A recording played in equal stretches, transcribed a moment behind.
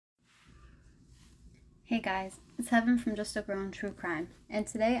Hey guys, it's Heaven from Just a Girl in True Crime, and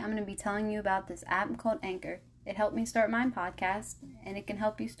today I'm going to be telling you about this app called Anchor. It helped me start my podcast, and it can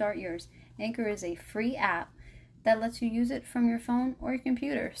help you start yours. Anchor is a free app that lets you use it from your phone or your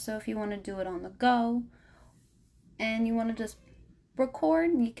computer. So if you want to do it on the go and you want to just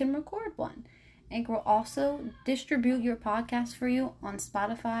record, you can record one. Anchor will also distribute your podcast for you on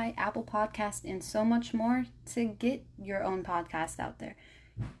Spotify, Apple Podcasts, and so much more to get your own podcast out there.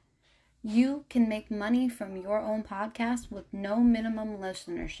 You can make money from your own podcast with no minimum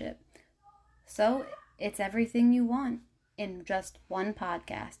listenership. So it's everything you want in just one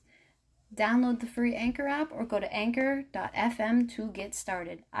podcast. Download the free Anchor app or go to anchor.fm to get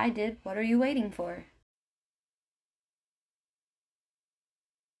started. I did. What are you waiting for?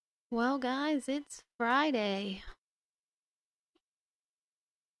 Well, guys, it's Friday.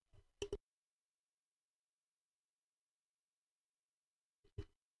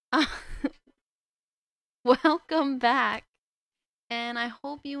 Welcome back. And I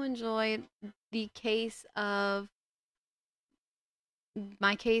hope you enjoyed the case of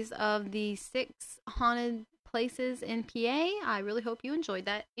my case of the 6 haunted places in PA. I really hope you enjoyed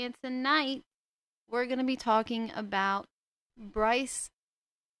that. And tonight we're going to be talking about Bryce.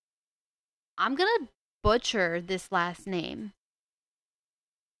 I'm going to butcher this last name.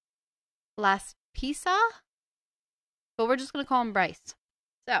 Laspisa? But we're just going to call him Bryce.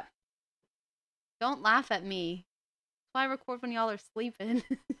 So, don't laugh at me. That's why I record when y'all are sleeping.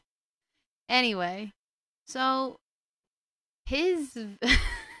 Anyway, so his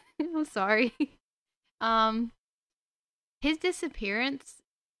I'm sorry. Um his disappearance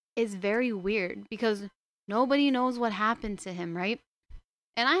is very weird because nobody knows what happened to him, right?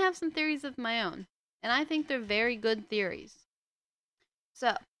 And I have some theories of my own, and I think they're very good theories.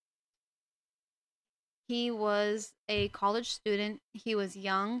 So, he was a college student. He was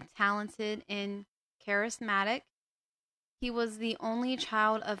young, talented, and charismatic. He was the only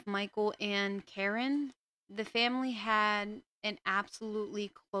child of Michael and Karen. The family had an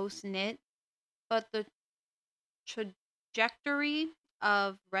absolutely close knit, but the trajectory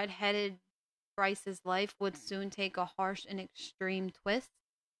of redheaded Bryce's life would soon take a harsh and extreme twist.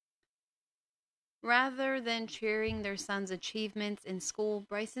 Rather than cheering their son's achievements in school,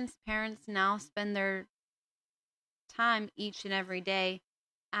 Bryson's parents now spend their time each and every day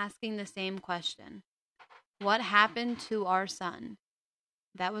asking the same question: what happened to our son?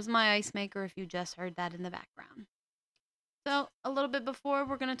 That was my ice maker if you just heard that in the background. So, a little bit before,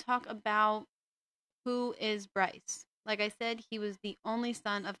 we're going to talk about who is Bryce. Like I said, he was the only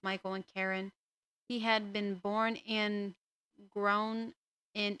son of Michael and Karen. He had been born and grown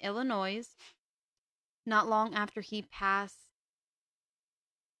in Illinois. Not long after he passed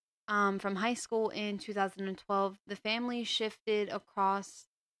from high school in 2012, the family shifted across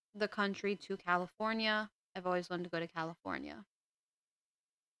the country to California. I've always wanted to go to California.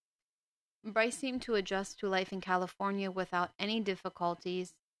 Bryce seemed to adjust to life in California without any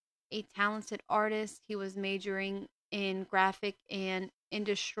difficulties. A talented artist, he was majoring in graphic and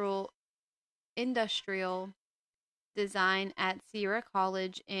industrial design at Sierra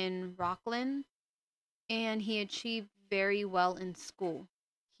College in Rockland, and he achieved very well in school.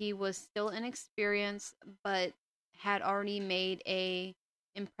 He was still inexperienced, but had already made a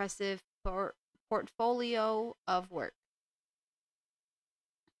impressive portfolio of work.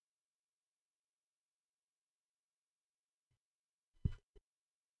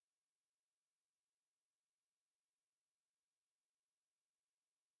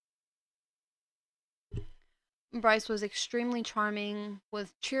 Bryce was extremely charming,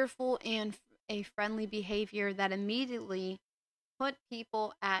 with cheerful and a friendly behavior that immediately put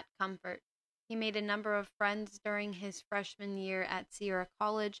people at comfort. He made a number of friends during his freshman year at Sierra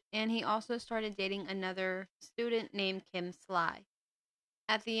College, and he also started dating another student named Kim Sly.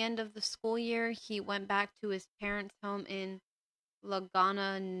 At the end of the school year, he went back to his parents' home in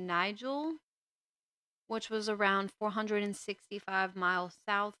Laguna Niguel, which was around 465 miles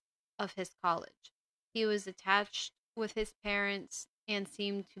south of his college. He was attached with his parents and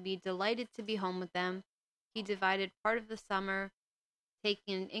seemed to be delighted to be home with them. He divided part of the summer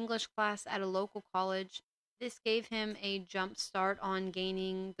taking an English class at a local college. This gave him a jump start on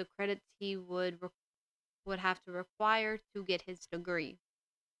gaining the credits he would have to require to get his degree.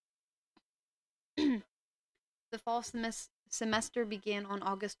 The fall semester began on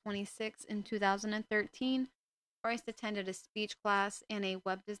August 26 in 2013. Bryce attended a speech class and a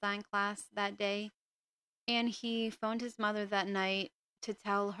web design class that day, and he phoned his mother that night to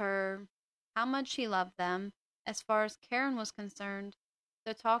tell her how much he loved them. As far as Karen was concerned,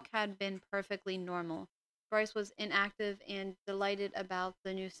 the talk had been perfectly normal. Bryce was inactive and delighted about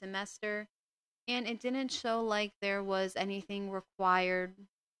the new semester. and it didn't show like there was anything required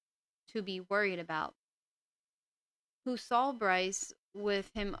to be worried about. Who saw Bryce with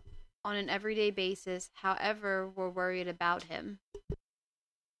him on an everyday basis, however, were worried about him.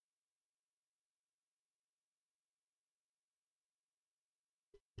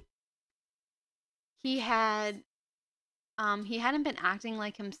 He had he hadn't been acting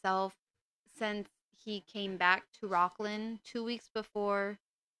like himself since he came back to Rockland 2 weeks before,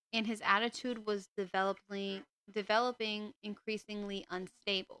 and his attitude was developing increasingly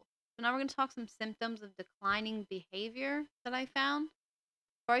unstable. So now we're going to talk some symptoms of declining behavior that I found.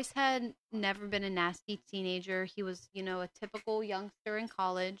 Bryce had never been a nasty teenager. He was, a typical youngster in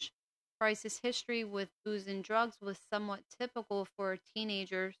college. Bryce's history with booze and drugs was somewhat typical for a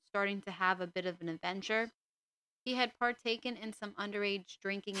teenager starting to have a bit of an adventure. He had partaken in some underage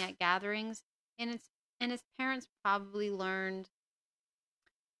drinking at gatherings, and his parents probably learned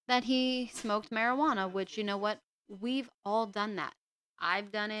that he smoked marijuana, which, you know what? We've all done that.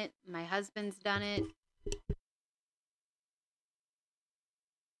 I've done it. My husband's done it.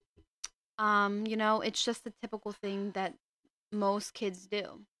 It's just a typical thing that most kids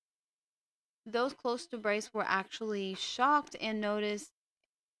do. Those close to Bryce were actually shocked and noticed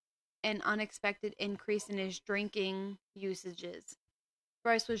an unexpected increase in his drinking usages.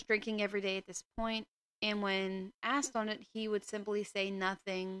 Bryce was drinking every day at this point, and when asked on it, he would simply say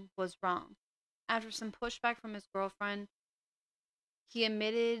nothing was wrong. After some pushback from his girlfriend, he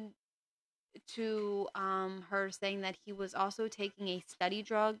admitted to her saying that he was also taking a study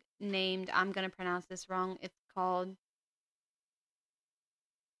drug named, I'm going to pronounce this wrong, it's called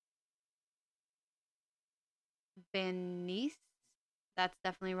Banise. That's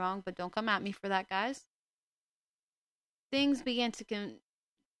definitely wrong, but don't come at me for that, guys. Things began to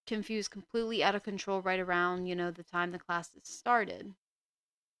confuse completely out of control right around, the time the classes started.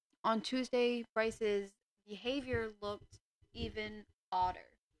 On Tuesday, Bryce's behavior looked even odder.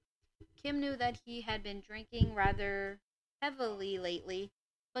 Kim knew that he had been drinking rather heavily lately,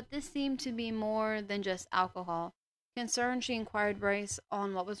 but this seemed to be more than just alcohol. Concerned, she inquired Bryce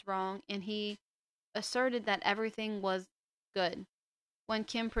on what was wrong, and he asserted that everything was good. When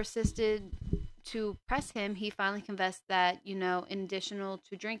Kim persisted to press him, he finally confessed that, in addition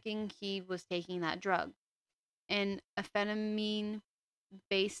to drinking, he was taking that drug. An amphetamine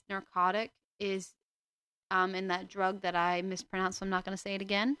based narcotic is, and that drug that I mispronounced, so I'm not going to say it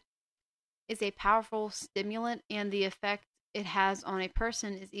again, is a powerful stimulant, and the effect it has on a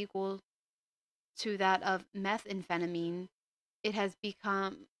person is equal to that of methamphetamine. It has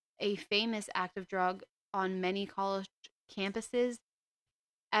become a famous active drug on many college campuses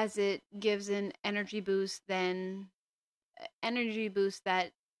as it gives an energy boost that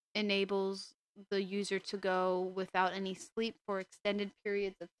enables the user to go without any sleep for extended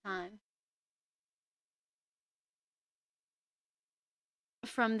periods of time.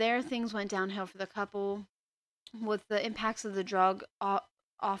 From there, things went downhill for the couple, with the impacts of the drug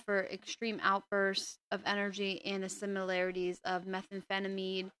offer extreme outbursts of energy, and the similarities of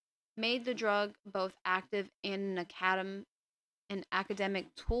methamphetamine made the drug both active and an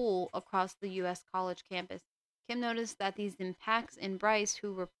academic tool across the U.S. college campus. Kim noticed that these impacts in Bryce,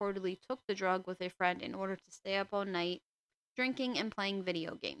 who reportedly took the drug with a friend in order to stay up all night, drinking and playing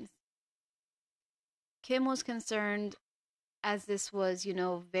video games. Kim was concerned as this was,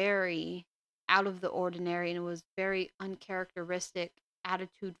 very out of the ordinary, and it was very uncharacteristic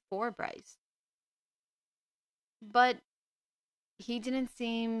attitude for Bryce. But he didn't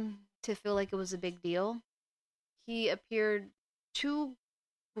seem to feel like it was a big deal. He appeared too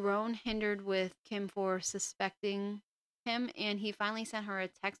grown hindered with Kim for suspecting him, and he finally sent her a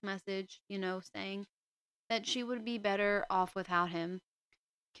text message, saying that she would be better off without him.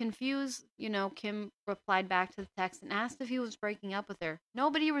 Confused, Kim replied back to the text and asked if he was breaking up with her.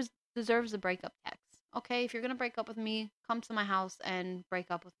 Nobody deserves a breakup text. Okay, if you're going to break up with me, come to my house and break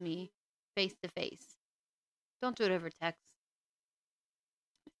up with me face to face. Don't do it over text.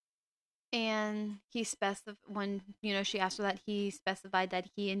 And he specified, when, she asked her that, he specified that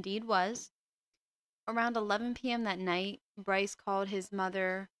he indeed was. Around 11 p.m. that night, Bryce called his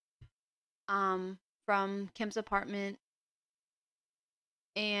mother from Kim's apartment,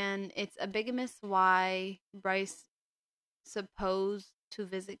 and it's a bigamous why Bryce supposed to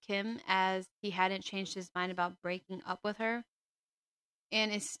visit Kim, as he hadn't changed his mind about breaking up with her,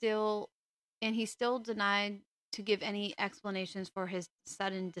 and he still denied to give any explanations for his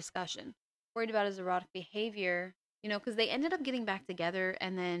sudden discussion. Worried about his erotic behavior, because they ended up getting back together,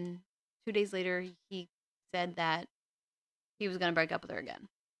 and then 2 days later he said that he was going to break up with her again.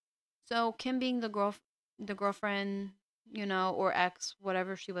 So Kim, being the girlfriend, or ex,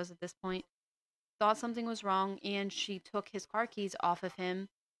 whatever she was at this point, thought something was wrong and she took his car keys off of him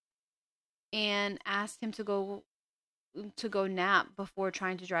and asked him to go nap before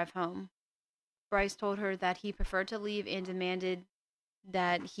trying to drive home. Bryce told her that he preferred to leave and demanded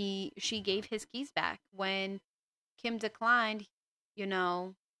that she gave his keys back. When Kim declined, you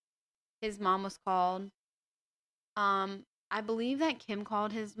know, his mom was called. I believe that Kim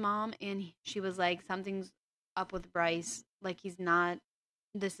called his mom and she was like, something's up with Bryce. Like, he's not,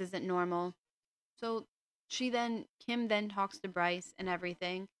 this isn't normal. So Kim then talks to Bryce and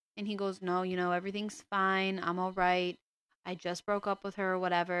everything. And he goes, no, everything's fine. I'm all right. I just broke up with her or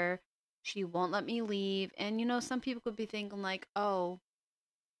whatever. She won't let me leave. And, some people could be thinking, like, oh,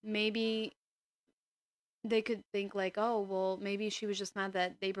 maybe they could think like, oh, well, maybe she was just mad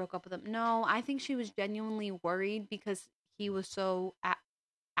that they broke up with him. No, I think she was genuinely worried because he was so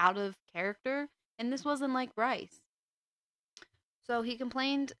out of character, and this wasn't like Bryce. So he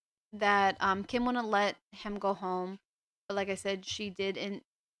complained that Kim wouldn't let him go home, but like I said, she did, and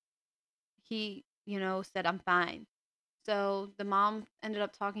he, said, I'm fine. So the mom ended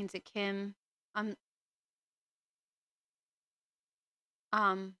up talking to Kim. Um,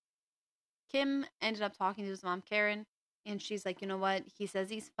 um, Kim ended up talking to his mom, Karen, and she's like, you know what? He says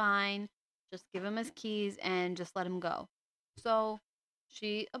he's fine. Just give him his keys and just let him go. So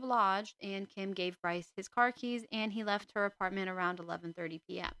she obliged, and Kim gave Bryce his car keys, and he left her apartment around 11:30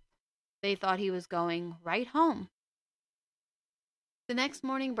 p.m. They thought he was going right home. The next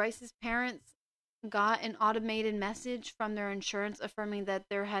morning, Bryce's parents got an automated message from their insurance affirming that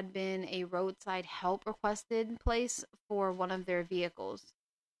there had been a roadside help requested place for one of their vehicles.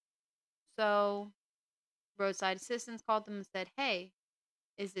 So roadside assistance called them and said, hey,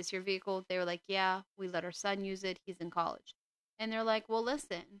 is this your vehicle? They were like, yeah, we let our son use it. He's in college. And they're like, well,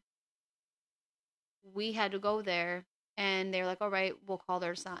 listen, we had to go there. And they're like, all right, we'll call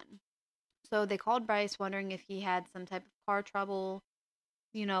their son. So they called Bryce wondering if he had some type of car trouble,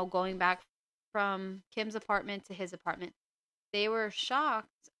 going back from Kim's apartment to his apartment. They were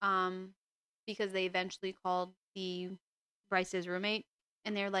shocked because they eventually called the Bryce's roommate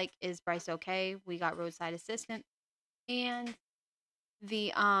and they're like, is Bryce okay? We got roadside assistance. And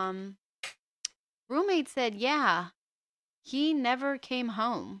the roommate said, yeah, he never came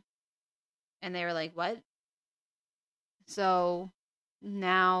home. And they were like, what? So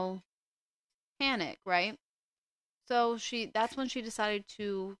now panic, right? So that's when she decided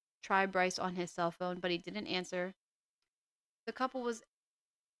to try Bryce on his cell phone, but he didn't answer. The couple was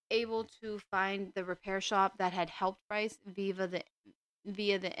able to find the repair shop that had helped Bryce via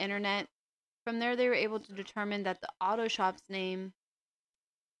the internet. From there, they were able to determine that the auto shop's name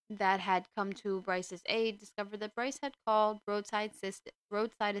that had come to Bryce's aid discovered that Bryce had called roadside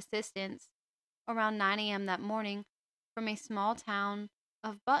assistance around 9 a.m. that morning from a small town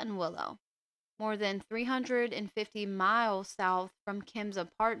of Buttonwillow, more than 350 miles south from Kim's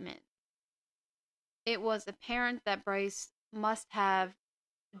apartment. It was apparent that Bryce must have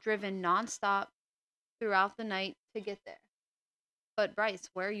driven nonstop throughout the night to get there. But Bryce,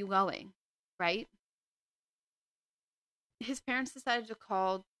 where are you going? Right? His parents decided to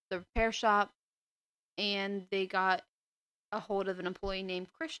call the repair shop and they got a hold of an employee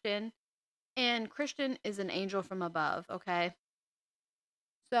named Christian. And Christian is an angel from above, okay?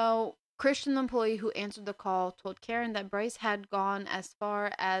 So, Christian, the employee who answered the call, told Karen that Bryce had gone as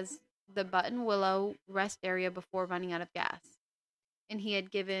far as the Button Willow rest area before running out of gas. And he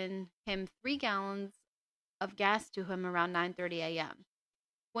had given him 3 gallons of gas to him around 9:30 a.m.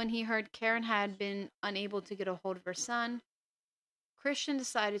 When he heard Karen had been unable to get a hold of her son, Christian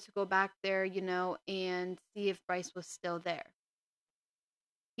decided to go back there, and see if Bryce was still there.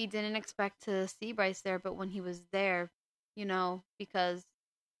 He didn't expect to see Bryce there, but when he was there, because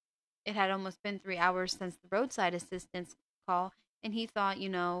it had almost been 3 hours since the roadside assistance call, and he thought,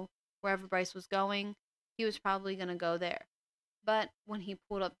 wherever Bryce was going, he was probably going to go there. But when he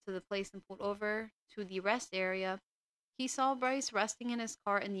pulled up to the place and pulled over to the rest area, he saw Bryce resting in his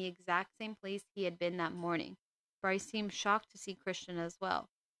car in the exact same place he had been that morning. Bryce seemed shocked to see Christian as well.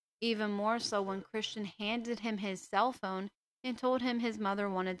 Even more so when Christian handed him his cell phone and told him his mother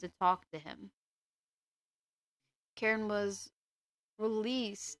wanted to talk to him. Karen was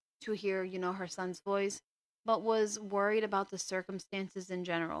released to hear, her son's voice, but was worried about the circumstances in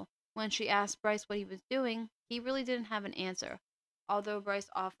general. When she asked Bryce what he was doing, he really didn't have an answer. Although Bryce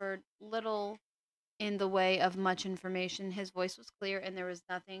offered little in the way of much information, his voice was clear and there was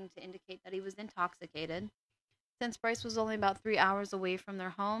nothing to indicate that he was intoxicated. Since Bryce was only about 3 hours away from their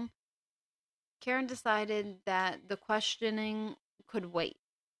home, Karen decided that the questioning could wait.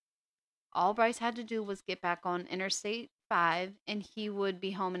 All Bryce had to do was get back on Interstate 5 and he would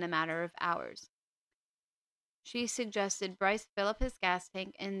be home in a matter of hours. She suggested Bryce fill up his gas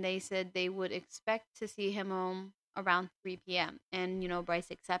tank, and they said they would expect to see him home around 3 p.m. And,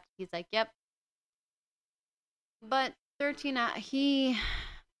 Bryce accepted. He's like, yep. But 13,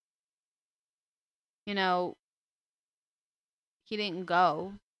 you know, he didn't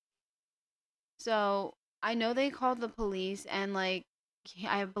go. So I know they called the police, and like,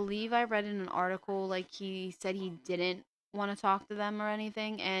 I believe I read in an article, like, he said he didn't want to talk to them or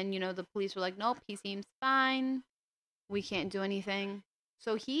anything. And, the police were like, nope, he seems fine. We can't do anything.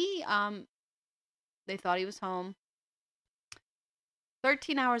 So they thought he was home.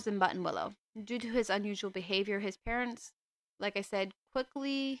 13 hours in Buttonwillow. Due to his unusual behavior, his parents, like I said,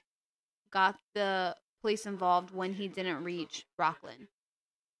 quickly got the police involved when he didn't reach Rockland.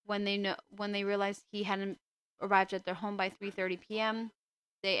 When they realized he hadn't arrived at their home by 3:30 p.m.,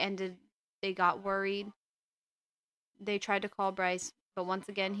 they got worried. They tried to call Bryce, but once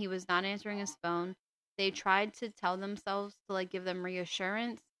again he was not answering his phone. They tried to tell themselves to like give them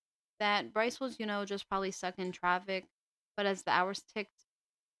reassurance that Bryce was, just probably stuck in traffic, but as the hours ticked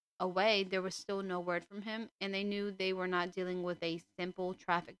away, there was still no word from him, and they knew they were not dealing with a simple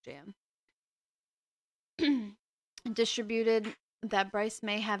traffic jam. Distributed that Bryce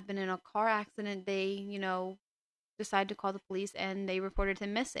may have been in a car accident, they, decided to call the police and they reported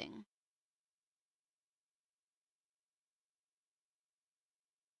him missing.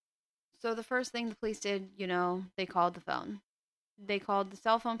 So the first thing the police did, they called the phone. They called the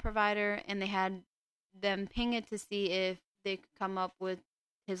cell phone provider and they had them ping it to see if they could come up with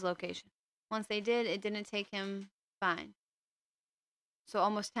his location. Once they did, it didn't take him fine. So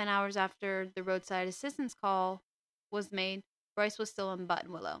almost 10 hours after the roadside assistance call was made, Bryce was still in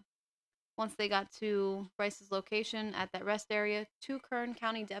Buttonwillow. Once they got to Bryce's location at that rest area, 2 Kern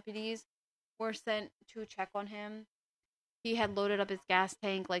County deputies were sent to check on him. He had loaded up his gas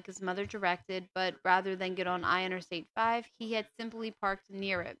tank like his mother directed, but rather than get on I-Interstate 5, he had simply parked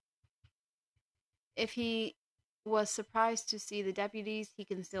near it. If he was surprised to see the deputies, he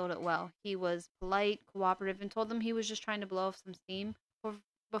concealed it well. He was polite, cooperative, and told them he was just trying to blow off some steam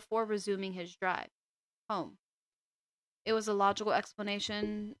before resuming his drive home. It was a logical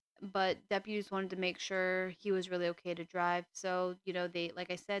explanation, but deputies wanted to make sure he was really okay to drive. So, they, like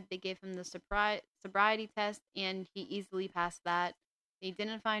I said, they gave him the sobriety test, and he easily passed that. They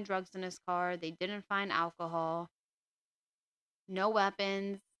didn't find drugs in his car. They didn't find alcohol. No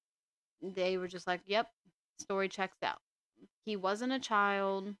weapons. They were just like, yep, story checks out. He wasn't a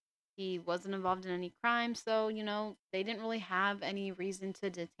child. He wasn't involved in any crime. So, they didn't really have any reason to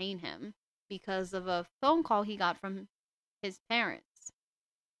detain him because of a phone call he got from his parents.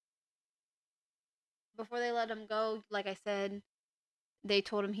 Before they let him go, like I said, they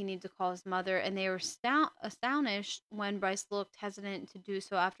told him he needed to call his mother, and they were astonished when Bryce looked hesitant to do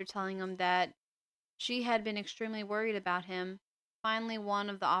so after telling him that she had been extremely worried about him. Finally, one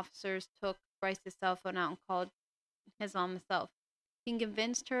of the officers took Bryce's cell phone out and called his mom himself. He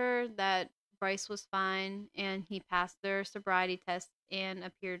convinced her that Bryce was fine, and he passed their sobriety test and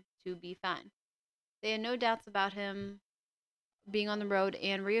appeared to be fine. They had no doubts about him being on the road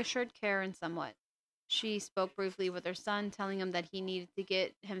and reassured Karen somewhat. She spoke briefly with her son, telling him that he needed to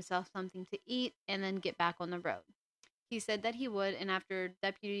get himself something to eat and then get back on the road. He said that he would, and after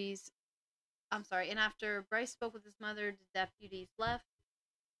Bryce spoke with his mother, the deputies left,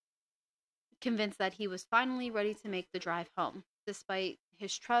 convinced that he was finally ready to make the drive home. Despite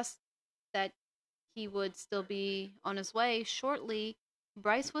his trust that he would still be on his way shortly,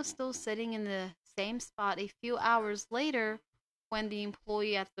 Bryce was still sitting in the same spot a few hours later when the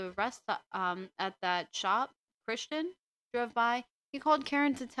employee at the at that shop, Christian, drove by. He called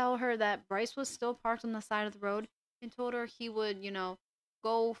Karen to tell her that Bryce was still parked on the side of the road and told her he would,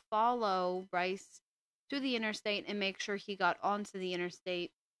 go follow Bryce to the interstate and make sure he got onto the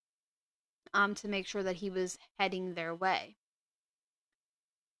interstate to make sure that he was heading their way.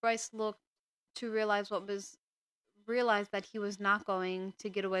 Bryce looked to realize that he was not going to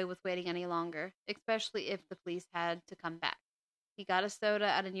get away with waiting any longer, especially if the police had to come back. He got a soda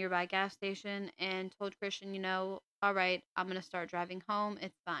at a nearby gas station and told Christian, all right, I'm going to start driving home.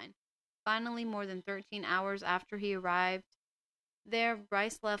 It's fine. Finally, more than 13 hours after he arrived there,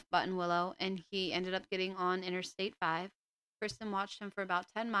 Bryce left Buttonwillow and he ended up getting on Interstate 5. Kristen watched him for about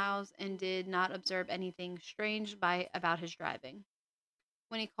 10 miles and did not observe anything strange about his driving.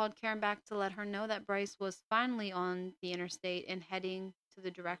 When he called Karen back to let her know that Bryce was finally on the interstate and heading to the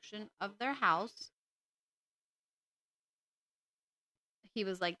direction of their house, he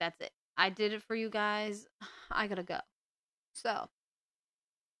was like, that's it. I did it for you guys. I gotta go. So,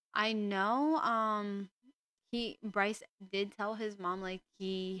 I know Bryce did tell his mom like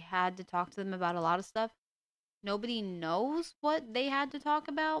he had to talk to them about a lot of stuff, Nobody knows what they had to talk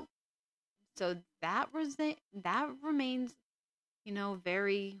about. So that remains,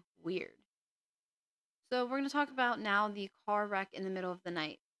 very weird. So we're going to talk about now the car wreck in the middle of the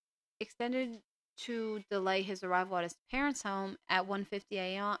night. Extended to delay his arrival at his parents' home at 1:50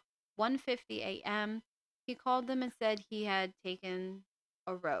 a.m. 1:50 a.m. He called them and said he had taken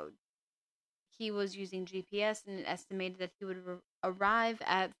a road. He was using GPS and estimated that he would arrive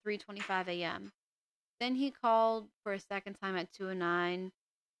at 3:25 a.m. Then he called for a second time at 2:09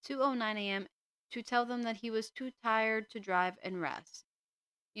 a.m. to tell them that he was too tired to drive and rest.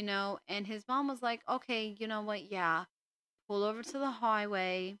 And his mom was like, "Okay, you know what? Yeah, pull over to the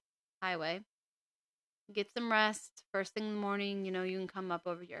highway, get some rest. First thing in the morning, you can come up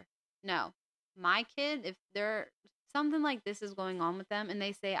over here." No. My kid, if there something like this is going on with them and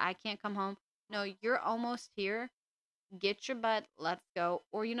they say I can't come home, no, you're almost here. Get your butt, let's go.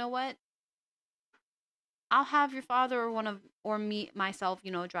 Or you know what? I'll have your father or me myself,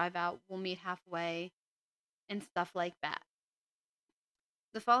 drive out. We'll meet halfway and stuff like that.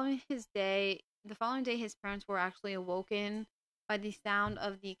 The following day his parents were actually awoken by the sound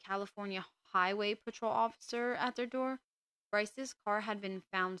of the California Highway Patrol officer at their door. Bryce's car had been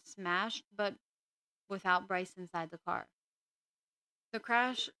found smashed, but without Bryce inside the car. The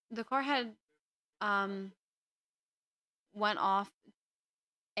car had um went off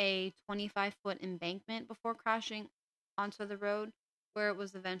a 25-foot embankment before crashing onto the road, where it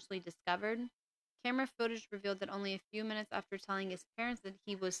was eventually discovered. Camera footage revealed that only a few minutes after telling his parents that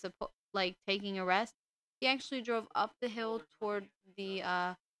he was taking a rest, he actually drove up the hill toward the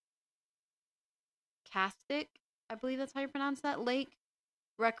Castic, I believe that's how you pronounce that, lake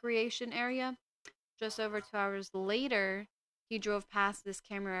recreation area. Just over 2 hours later, he drove past this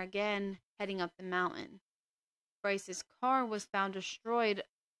camera again, heading up the mountain. Bryce's car was found destroyed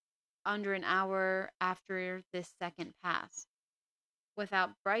under an hour after this second pass.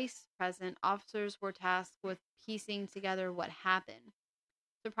 Without Bryce present, officers were tasked with piecing together what happened.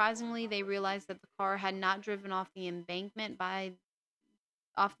 Surprisingly, they realized that the car had not driven off the embankment by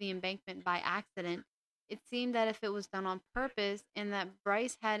accident. It seemed that if it was done on purpose and that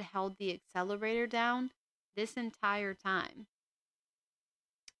Bryce had held the accelerator down this entire time.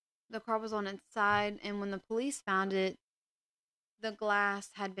 The car was on its side, and when the police found it, the glass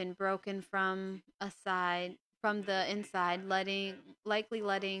had been broken from the inside, likely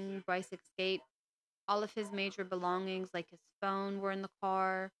letting Bryce escape. All of his major belongings, like his phone, were in the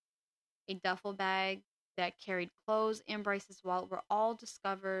car. A duffel bag that carried clothes and Bryce's wallet were all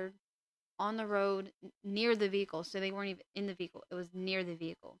discovered on the road near the vehicle. So they weren't even in the vehicle, it was near the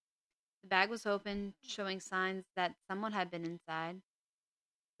vehicle. The bag was open, showing signs that someone had been inside.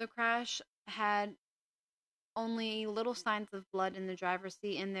 The crash had only little signs of blood in the driver's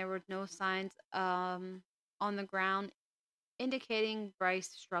seat, and there were no signs on the ground indicating Bryce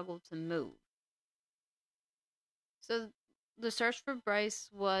struggled to move. So the search for Bryce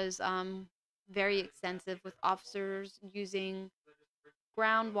was very extensive, with officers using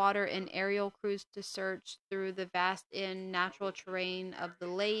groundwater and aerial crews to search through the vast and natural terrain of the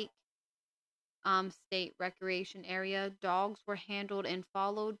lake state recreation area. Dogs were handled and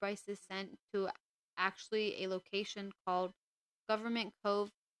followed Bryce's scent to actually a location called Government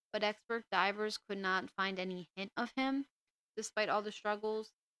Cove, but expert divers could not find any hint of him. Despite all the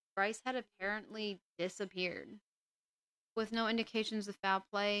struggles, Bryce had apparently disappeared. With no indications of foul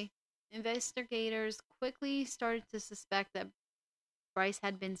play, investigators quickly started to suspect that Bryce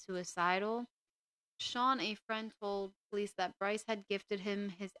had been suicidal. Sean, a friend, told police that Bryce had gifted him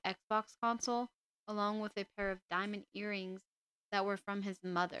his Xbox console along with a pair of diamond earrings that were from his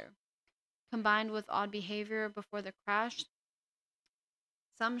mother. Combined with odd behavior before the crash,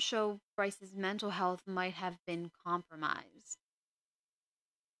 some show Bryce's mental health might have been compromised.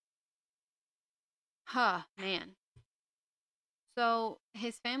 Huh, man. So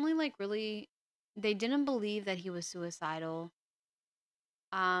his family really they didn't believe that he was suicidal.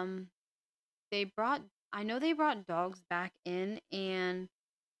 Um they brought I know they brought dogs back in, and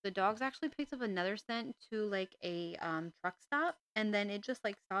the dogs actually picked up another scent to a truck stop, and then it just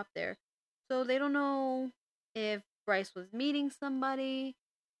stopped there. So they don't know if Bryce was meeting somebody.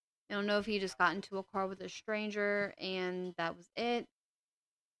 I don't know if he just got into a car with a stranger and that was it.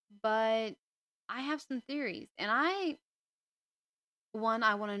 But I have some theories, and I want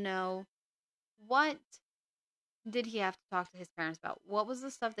to know, what did he have to talk to his parents about? What was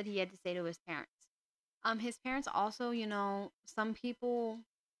the stuff that he had to say to his parents? His parents also, some people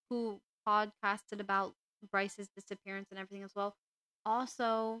who podcasted about Bryce's disappearance and everything as well,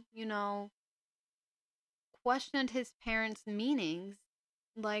 also, questioned his parents' meanings.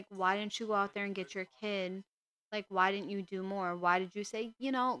 Like, why didn't you go out there and get your kid? Like, why didn't you do more? Why did you say,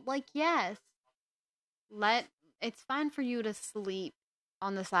 like, yes, let it's fine for you to sleep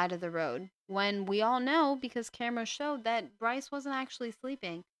on the side of the road when we all know because cameras showed that Bryce wasn't actually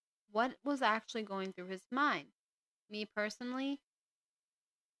sleeping. What was actually going through his mind? Me personally,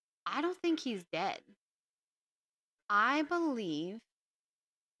 I don't think he's dead. I believe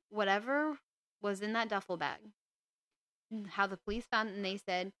whatever was in that duffel bag, how the police found it, and they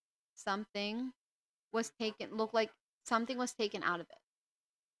said something was taken, looked like something was taken out of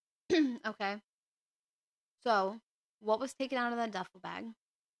it. Okay. So, what was taken out of that duffel bag?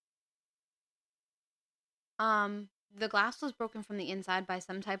 The glass was broken from the inside by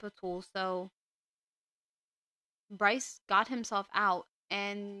some type of tool. So, Bryce got himself out,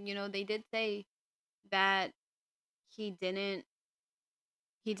 and they did say that he didn't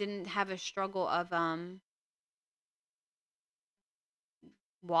he didn't have a struggle of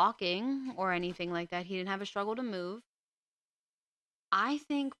walking or anything like that. He didn't have a struggle to move. I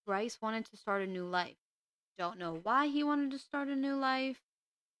think Bryce wanted to start a new life. Don't know why he wanted to start a new life.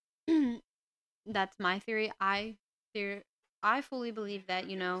 That's my theory. Theor- I fully believe that,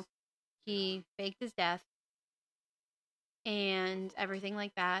 he faked his death and everything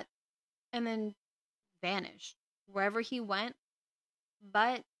like that and then vanished wherever he went,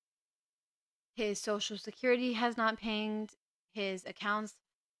 but his social security has not pinged, his accounts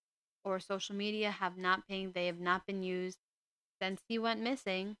or social media have not pinged, they have not been used since he went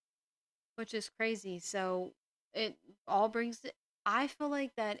missing, which is crazy. So it all brings I feel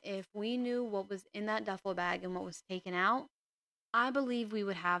like that if we knew what was in that duffel bag and what was taken out, I believe we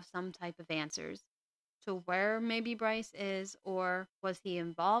would have some type of answers to where maybe Bryce is, or was he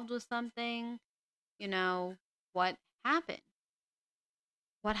involved with something? You know, what happened?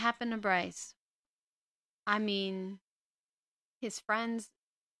 What happened to Bryce? I mean, his friends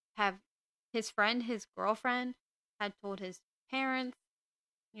have his girlfriend had told his parents,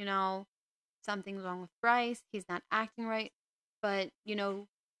 you know, something's wrong with Bryce. He's not acting right. But,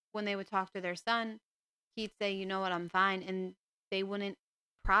 when they would talk to their son, he'd say, you know what, I'm fine. And they wouldn't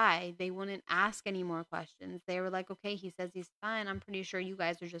pry. They wouldn't ask any more questions. They were like, okay, he says he's fine. I'm pretty sure you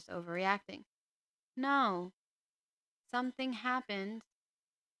guys are just overreacting. No, something happened.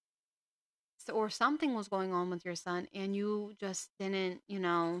 So, or something was going on with your son, and you just didn't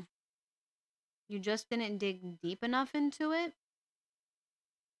dig deep enough into it.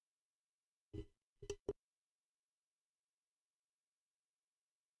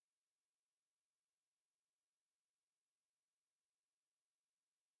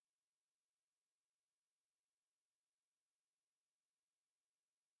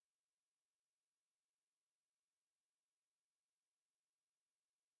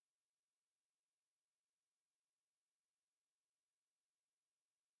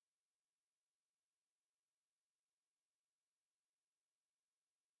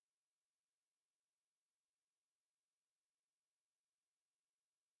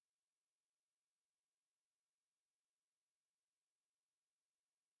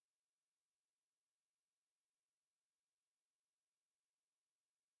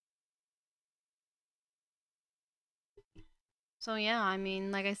 So yeah, I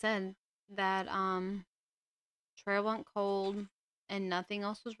mean, like I said, that trail went cold and nothing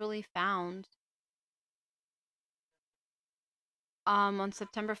else was really found. On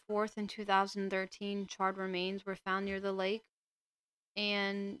September 4th in 2013, charred remains were found near the lake,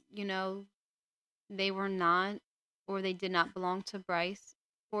 and they were not, or they did not belong to Bryce.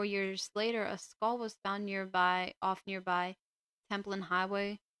 4 years later, a skull was found nearby Templin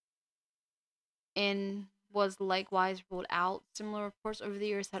Highway, and was likewise ruled out. Similar reports over the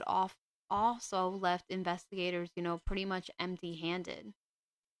years had also left investigators, pretty much empty handed.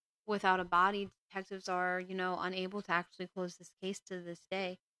 Without a body, detectives are, unable to actually close this case to this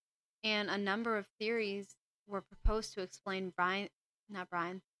day. And a number of theories were proposed to explain not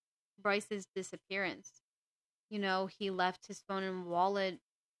Brian, Bryce's disappearance. He left his phone and wallet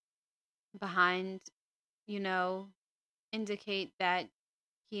behind, you know, indicate that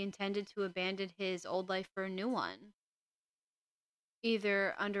he intended to abandon his old life for a new one,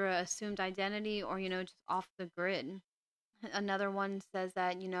 either under an assumed identity or, just off the grid. Another one says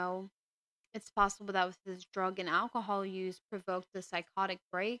that, it's possible that with his drug and alcohol use provoked the psychotic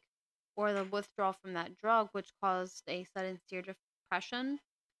break or the withdrawal from that drug, which caused a sudden severe depression.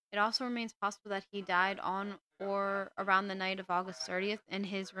 It also remains possible that he died on or around the night of August 30th, and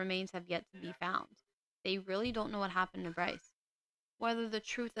his remains have yet to be found. They really don't know what happened to Bryce. Whether the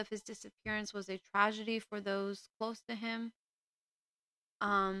truth of his disappearance was a tragedy for those close to him,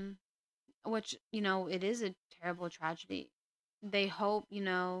 um, which, it is a terrible tragedy. They hope,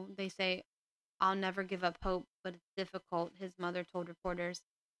 they say, I'll never give up hope, but it's difficult, his mother told reporters.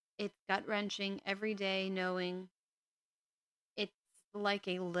 It's gut wrenching every day knowing it's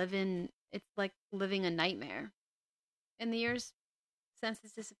it's like living a nightmare. In the years since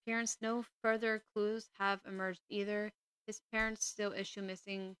his disappearance, no further clues have emerged either. His parents still issue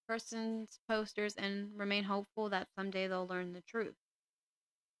missing persons posters and remain hopeful that someday they'll learn the truth.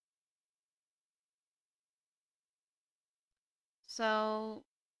 So,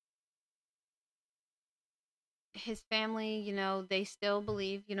 his family, they still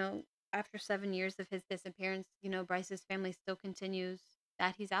believe, after 7 years of his disappearance, Bryce's family still continues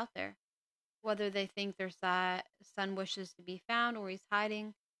that he's out there. Whether they think their son wishes to be found or he's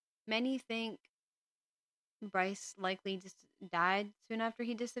hiding, many think Bryce likely just died soon after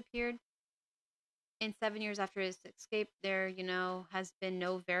he disappeared. In 7 years after his escape, there, has been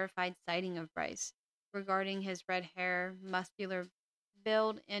no verified sighting of Bryce. Regarding his red hair, muscular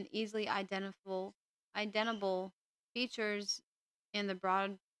build, and easily identifiable features in the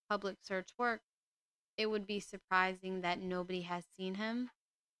broad public search work, it would be surprising that nobody has seen him.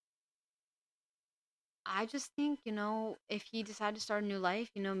 I just think, if he decided to start a new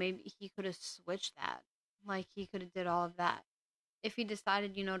life, maybe he could have switched that. Like he could have did all of that. If he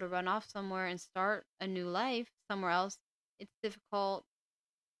decided, to run off somewhere and start a new life somewhere else, it's difficult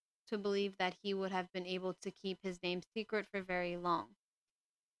to believe that he would have been able to keep his name secret for very long.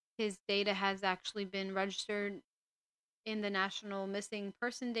 His data has actually been registered in the National Missing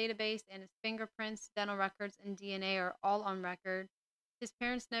Person Database, and his fingerprints, dental records, and DNA are all on record. His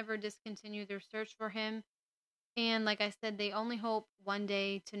parents never discontinued their search for him, and like I said, they only hope one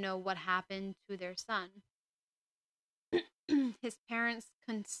day to know what happened to their son. His parents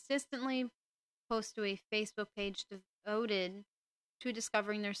consistently post to a Facebook page devoted to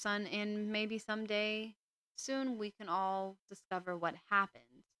discovering their son, and maybe someday soon we can all discover what happened.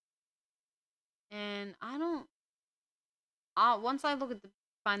 And I don't. Once I look at the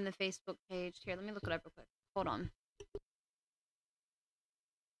find the Facebook page here, let me look it up real quick. Hold on.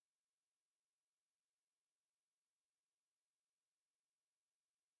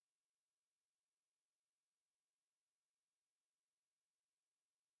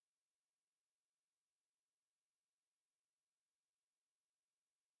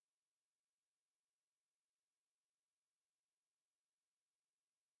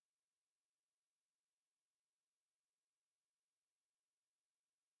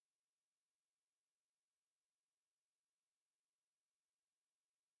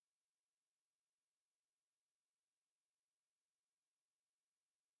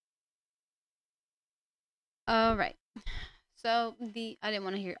 All right. So the I didn't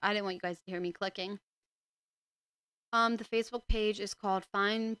want you guys to hear me clicking. The Facebook page is called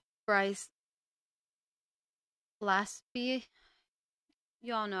Find Bryce Laspie.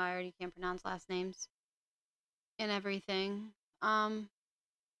 You all know I already can't pronounce last names and everything. And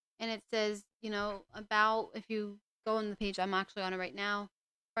it says, about if you go on the page, I'm actually on it right now.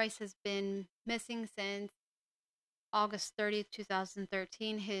 Bryce has been missing since August 30th,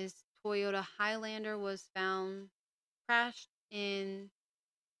 2013. His Toyota Highlander was found crashed in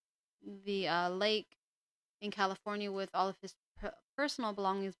the lake in California with all of his personal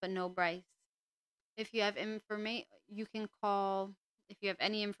belongings, but no Bryce. If you have you can call. If you have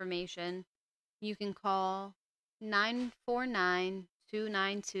any information, you can call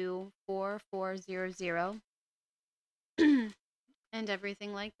 949-292-4400 and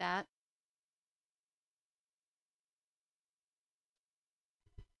everything like that.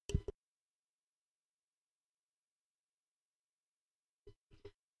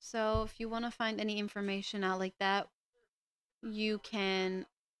 So if you want to find any information out like that, you can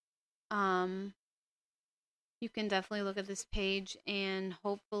um you can definitely look at this page and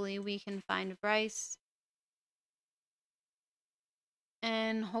hopefully we can find Bryce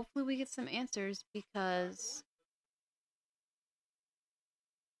and hopefully we get some answers because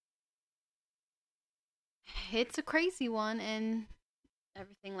it's a crazy one and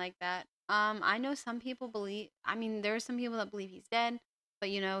everything like that. I know some people believe, there are some people that believe he's dead,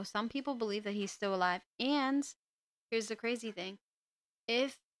 but some people believe that he's still alive. And here's the crazy thing.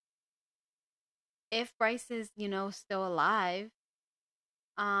 If Bryce is, still alive,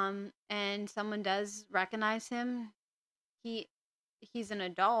 and someone does recognize him, he he's an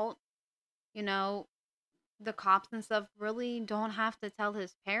adult, you know, the cops and stuff really don't have to tell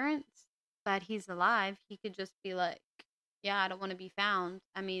his parents that he's alive. He could just be like, yeah, I don't want to be found.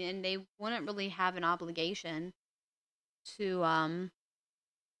 And they wouldn't really have an obligation to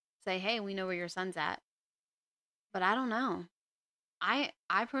say, hey, we know where your son's at. But I don't know. I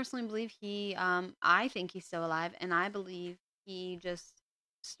personally believe I think he's still alive, and I believe he just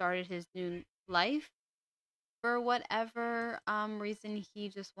started his new life. For whatever reason, he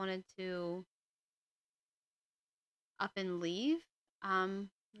just wanted to up and leave.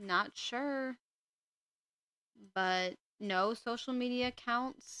 Not sure, but no social media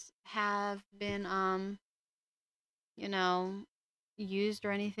accounts have been you know, used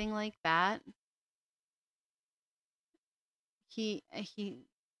or anything like that. He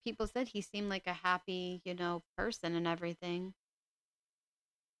people said he seemed like a happy, person and everything.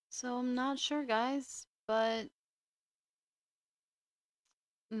 So I'm not sure, guys, but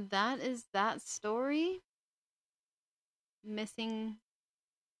that is that story. Missing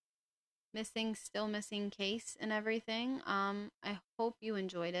still missing case and everything. I hope you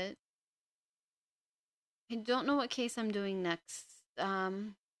enjoyed it. I don't know what case I'm doing next.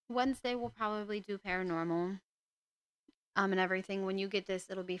 Wednesday we'll probably do paranormal. And everything. When you get this,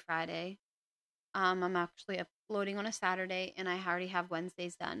 it'll be Friday. I'm actually uploading on a Saturday, and I already have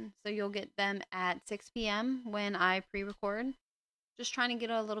Wednesdays done. So you'll get them at 6 p.m. when I pre-record. Just trying to get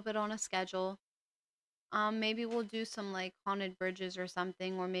a little bit on a schedule. Maybe we'll do some like haunted bridges or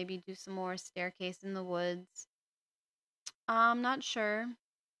something, or maybe do some more staircase in the woods. I'm not sure.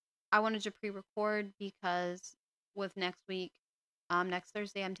 I wanted to pre-record because with next week, next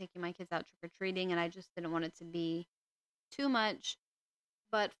Thursday, I'm taking my kids out trick or treating, and I just didn't want it to be too much.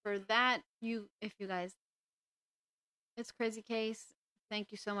 But for that, if you guys, it's Crazy Case.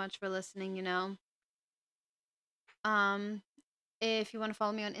 Thank you so much for listening. Um, if you want to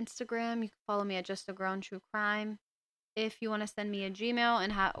follow me on Instagram, you can follow me at Just a Girl in True Crime. If you want to send me a Gmail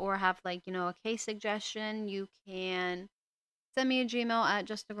and have like a case suggestion, you can send me a Gmail at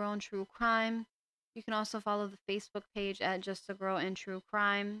Just a Girl in True Crime. You can also follow the Facebook page at Just a Girl in True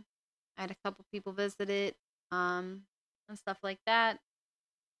Crime. I had a couple people visit it, and stuff like that.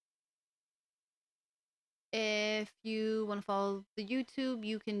 If you want to follow the YouTube,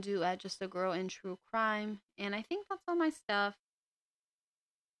 you can do at Just a Girl in True Crime. And I think that's all my stuff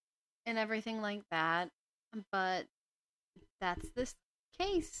and everything like that. But that's this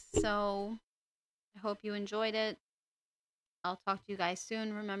case. So I hope you enjoyed it. I'll talk to you guys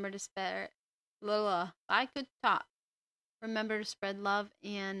soon. Remember to spread, I could talk. Remember to spread love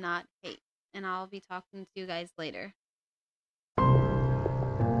and not hate. And I'll be talking to you guys later.